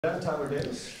Tyler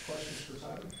Davis, questions for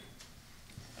Tyler?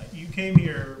 You came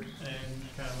here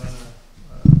and kind of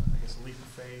on I guess, a leap of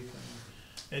faith,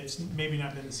 and it's maybe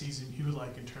not been the season you would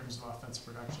like in terms of offensive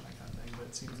production, that kind of thing, but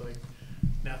it seems like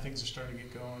now things are starting to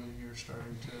get going and you're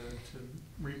starting to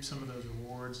reap some of those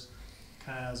rewards.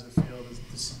 Kind of as it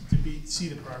feels to see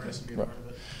the progress and be a part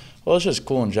of it. Well, it's just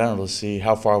cool in general to see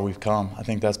how far we've come. I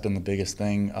think that's been the biggest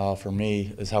thing for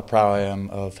me is how proud I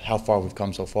am of how far we've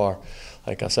come so far.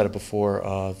 Like I said it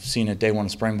before, seeing it day one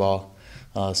of spring ball,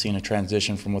 seeing a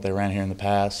transition from what they ran here in the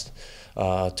past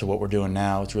to what we're doing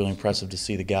now. It's really impressive to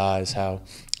see the guys, how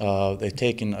they've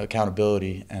taken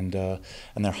accountability and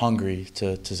they're hungry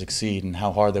to succeed and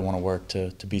how hard they want to work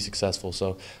to be successful.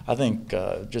 So I think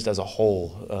just as a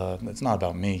whole, it's not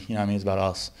about me, you know what I mean? It's about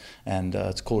us. And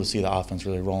it's cool to see the offense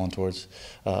really rolling towards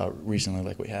recently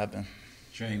like we have been.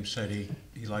 James said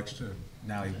he likes to,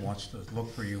 now he wants to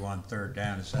look for you on third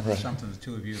down. Is that something the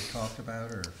two of you have talked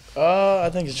about? Or? I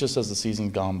think it's just as the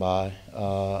season's gone by.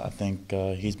 I think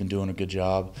he's been doing a good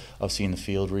job of seeing the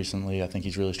field recently. I think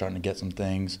he's really starting to get some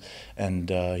things, and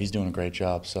he's doing a great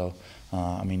job. So,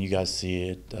 I mean, you guys see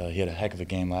it. He had a heck of a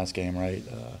game last game, right?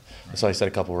 I saw he set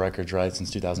a couple of records, right, since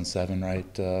 2007,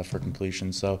 right, for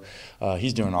completion. So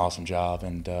he's doing an awesome job,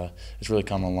 and it's really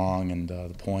coming along, and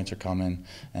the points are coming,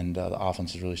 and the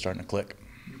offense is really starting to click.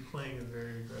 You're playing a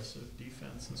very aggressive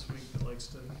defense this week that likes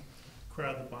to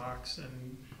crowd the box,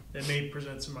 and it may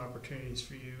present some opportunities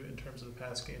for you in terms of the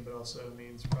pass game, but also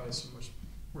means probably some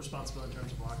responsibility in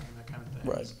terms of blocking, that kind of thing.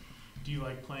 Right. Do you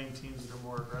like playing teams that are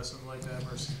more aggressive like that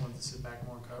versus ones that sit back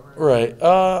more and cover? Right.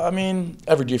 I mean,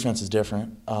 every defense is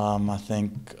different. I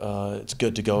think it's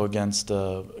good to go against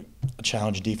a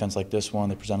challenging defense like this one.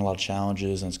 They present a lot of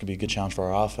challenges, and it's going to be a good challenge for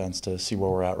our offense to see where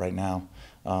we're at right now.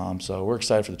 So we're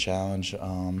excited for the challenge.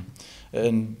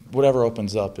 And whatever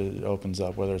opens up, it opens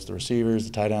up, whether it's the receivers,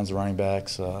 the tight ends, the running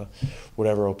backs,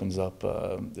 whatever opens up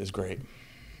is great.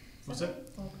 Was that?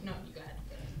 Oh, no, you go ahead.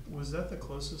 Was that the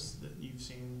closest that you've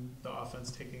seen the offense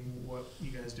taking what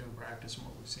you guys do in practice and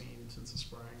what we've seen since the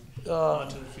spring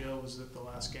onto the field? Was it the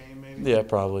last game, maybe? Yeah,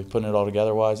 probably. Putting it all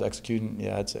together wise, executing,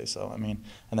 yeah, I'd say so. I mean,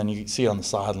 and then you see on the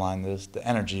sideline, the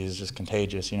energy is just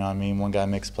contagious, you know what I mean? One guy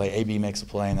makes a play, AB makes a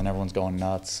play, and then everyone's going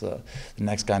nuts. The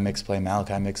next guy makes a play,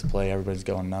 Malachi makes a play, everybody's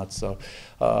going nuts. So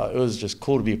it was just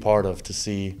cool to be a part of, to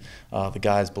see the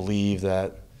guys believe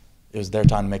that it was their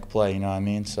time to make a play, you know what I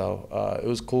mean? So it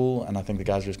was cool, and I think the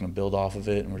guys are just going to build off of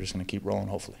it, and we're just going to keep rolling,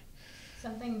 hopefully.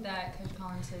 Something that Coach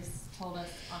Collins has told us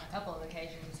on a couple of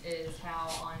occasions is how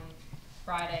on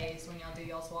Fridays when y'all do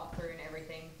y'all's walkthrough and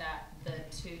everything, that the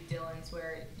two Dylans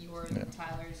wear your and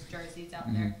Tyler's jerseys out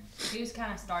there. Who's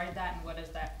kind of started that, and what does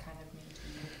that kind of mean to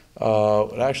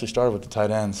you? It actually started with the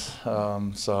tight ends,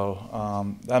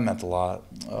 so that meant a lot.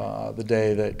 The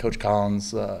day that Coach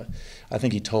Collins, I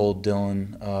think he told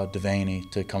Dylan Devaney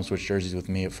to come switch jerseys with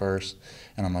me at first,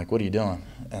 and I'm like, "What are you doing?"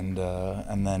 And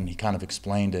then he kind of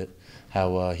explained it,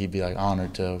 how he'd be like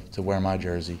honored to wear my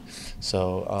jersey.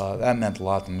 So that meant a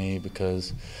lot to me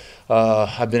because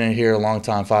I've been in here a long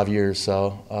time, 5 years.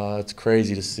 So it's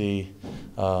crazy to see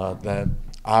that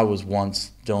I was once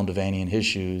Dylan Devaney in his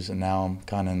shoes, and now I'm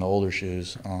kind of in the older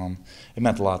shoes. It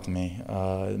meant a lot to me.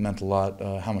 It meant a lot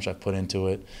how much I put into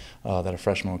it, that a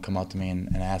freshman would come up to me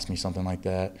and ask me something like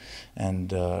that,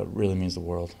 and really means the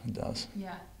world. It does.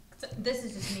 Yeah. So this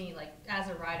is just me, like, as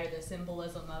a writer, the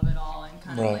symbolism of it all, and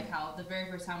kind of like how the very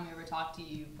first time we ever talked to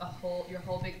you, your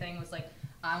whole big thing was like,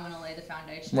 I want to lay the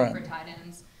foundation for tight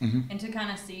ends. And to kind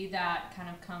of see that kind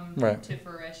of come to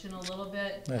fruition a little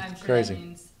bit, I'm sure that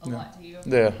means a lot to you.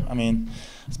 Yeah, I mean,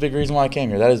 it's a big reason why I came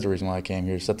here. That is the reason why I came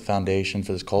here, to set the foundation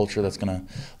for this culture that's going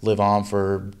to live on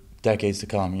for decades to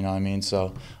come, you know what I mean?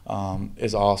 So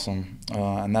it's awesome,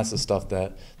 and that's the stuff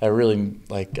that really,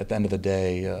 like, at the end of the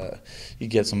day, you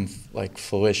get some, like,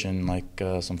 fruition, like you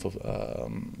know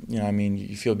what I mean?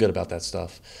 You feel good about that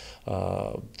stuff.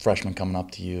 Freshman coming up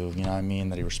to you, you know what I mean?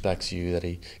 That he respects you, that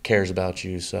he cares about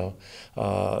you. So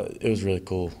it was really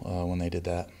cool when they did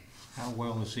that. How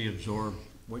well has he absorbed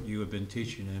what you have been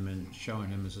teaching him and showing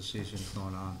him as the season's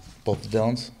going on? Both the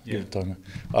Dylans? Yeah.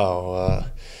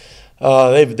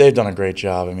 They've done a great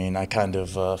job. I mean, I kind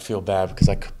of feel bad because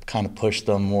I kind of push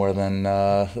them more than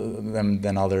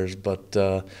others, but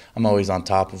I'm always on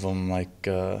top of them. Like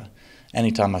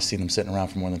anytime I see them sitting around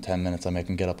for more than 10 minutes, I make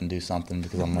them get up and do something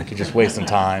because I'm like, you're just wasting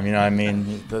time. You know what I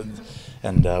mean?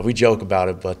 and we joke about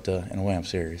it, but in a way I'm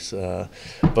serious.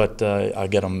 But I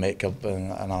get them makeup,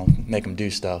 and I'll make them do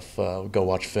stuff. We'll go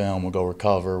watch film, we'll go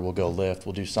recover, we'll go lift,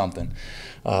 we'll do something.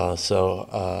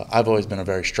 So I've always been a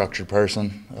very structured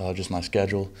person, just my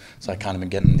schedule. So I kind of been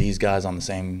getting these guys on the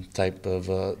same type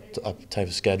of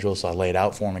schedule. So I lay it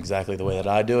out for them exactly the way that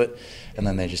I do it, and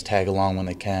then they just tag along when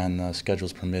they can,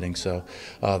 schedules permitting. So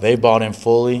they bought in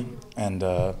fully, and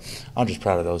I'm just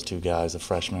proud of those two guys, the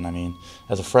freshmen. I mean,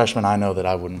 as a freshman, I know that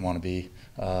I wouldn't want to be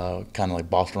kind of like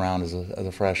bossed around as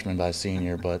a freshman by a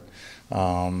senior, but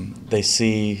they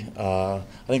see, I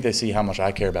think they see how much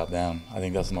I care about them. I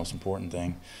think that's the most important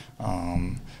thing.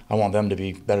 I want them to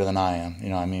be better than I am, you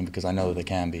know what I mean, because I know that they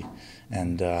can be.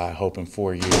 And I hope in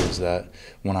 4 years that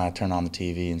when I turn on the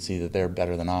TV and see that they're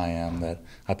better than I am, that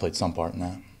I played some part in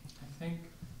that. I think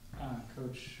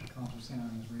Coach Collins was saying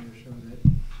on his radio show that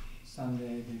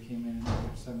Sunday they came in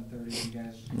at 7:30. You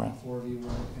guys, Right. 4 of you were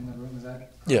in the room. Is that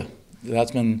correct? Yeah.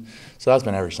 That's been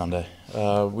every Sunday.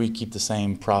 We keep the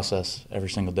same process every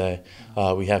single day.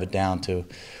 We have it down to,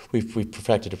 we've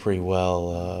perfected it pretty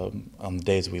well on the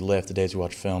days we lift, the days we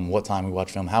watch film, what time we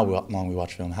watch film, how long we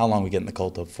watch film, how long we get in the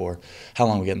cold tub for, how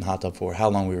long we get in the hot tub for, how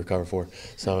long we recover for.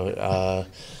 So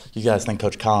you guys think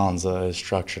Coach Collins is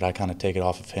structured. I kind of take it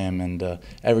off of him, and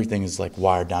everything is like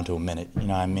wired down to a minute. You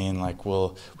know what I mean? Like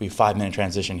we 5-minute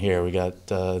transition here. We got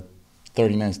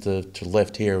 30 minutes to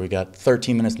lift here. We got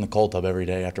 13 minutes in the cold tub every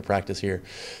day after practice here.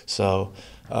 So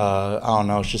I don't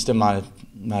know, it's just in my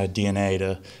DNA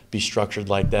to be structured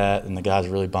like that, and the guys are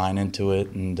really buying into it.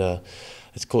 And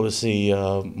it's cool to see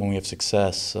when we have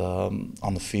success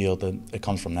on the field that it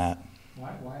comes from that.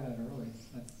 Why that early?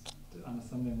 That's on a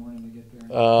Sunday morning to get there.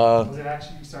 Was it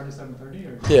actually you started at 7:30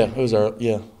 or? Yeah, it was early.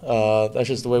 Yeah, that's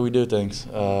just the way we do things.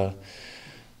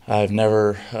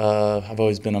 I've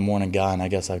always been a morning guy, and I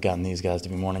guess I've gotten these guys to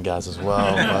be morning guys as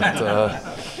well.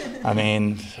 But I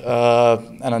mean,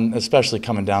 and especially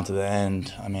coming down to the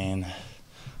end, I mean,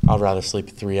 I'd rather sleep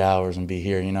 3 hours and be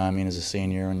here. You know what I mean? As a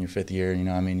senior in your 5th year, you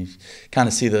know what I mean? You kind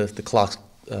of see the clock's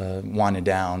winding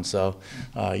down, so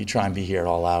you try and be here at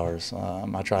all hours.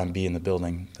 I try and be in the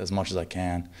building as much as I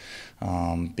can.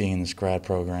 Being in this grad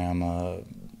program,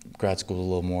 grad school a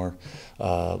little more,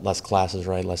 less classes,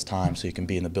 right, less time, so you can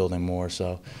be in the building more.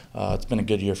 So it's been a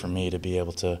good year for me to be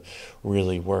able to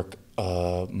really work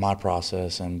my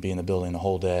process and be in the building the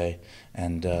whole day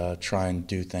and try and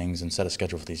do things and set a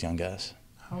schedule for these young guys.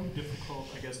 How difficult,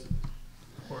 I guess,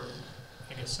 or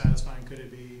I guess satisfying could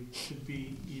it be to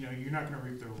be, you know, you're not going to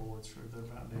reap the rewards for the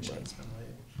foundation that's been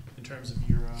laid in terms of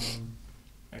your own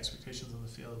expectations on the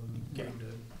field and getting to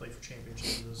play for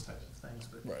championships and those types of things,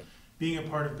 but being a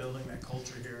part of building that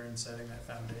culture here and setting that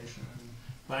foundation and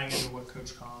buying into what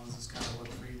Coach Collins is kind of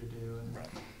looking for you to do. And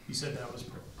you said that was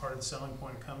part of the selling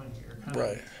point of coming here. Kind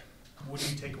of, what do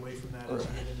you take away from that as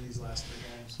you get into these last 3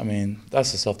 games? I mean,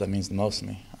 that's the stuff that means the most to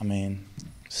me. I mean,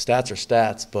 stats are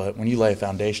stats, but when you lay a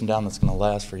foundation down that's going to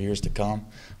last for years to come,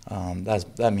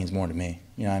 that means more to me.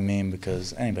 You know what I mean?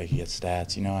 Because anybody can get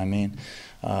stats, you know what I mean?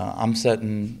 I'm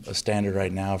setting a standard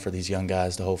right now for these young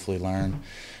guys to hopefully learn,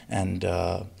 and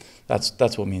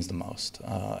that's what means the most.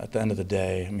 At the end of the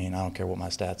day, I mean, I don't care what my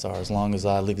stats are. As long as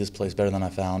I leave this place better than I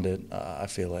found it, I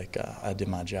feel like I did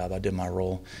my job, I did my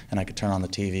role, and I could turn on the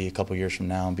TV a couple years from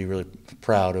now and be really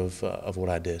proud of what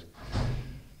I did.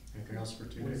 Anything else for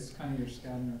 2 days? What's kind of your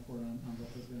scouting report on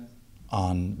both those guys?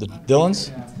 On the Dylans?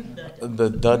 Yeah.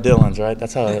 The Dylans, right?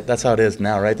 That's how it is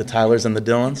now, right? The Tylers and the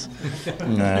Dylans?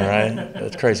 No, right?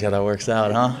 It's crazy how that works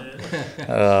out, huh?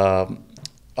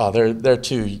 They're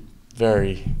two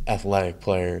very athletic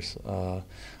players.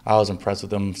 I was impressed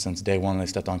with them since day one when they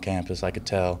stepped on campus. I could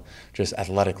tell just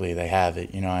athletically they have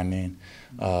it, you know what I mean?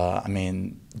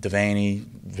 Devaney,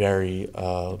 very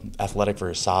athletic for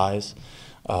his size,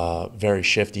 very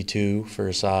shifty too for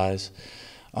his size.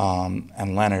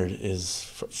 And Leonard is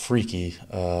freaky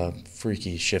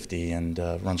shifty and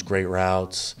runs great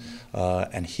routes.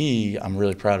 And I'm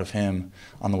really proud of him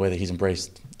on the way that he's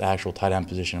embraced the actual tight end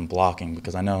position and blocking,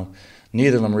 because I know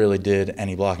neither of them really did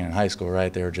any blocking in high school,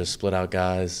 right? They were just split out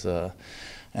guys.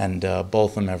 And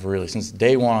both of them have really, since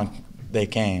day one they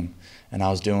came, and I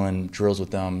was doing drills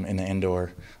with them in the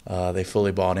indoor, they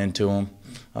fully bought into them.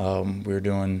 We were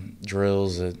doing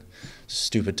drills at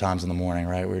stupid times in the morning,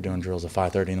 right? We were doing drills at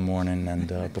 5:30 in the morning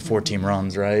and before team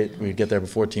runs, right? We'd get there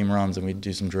before team runs and we'd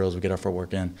do some drills, we'd get our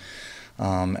footwork in.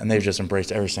 And they've just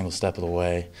embraced every single step of the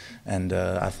way. And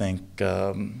I think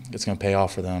it's going to pay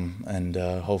off for them. And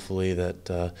hopefully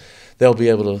that they'll be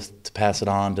able to pass it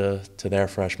on to their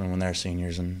freshmen when they're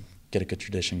seniors and get a good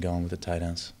tradition going with the tight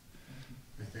ends.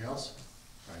 Anything else?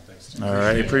 All right, thanks. All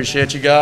right, appreciate you guys.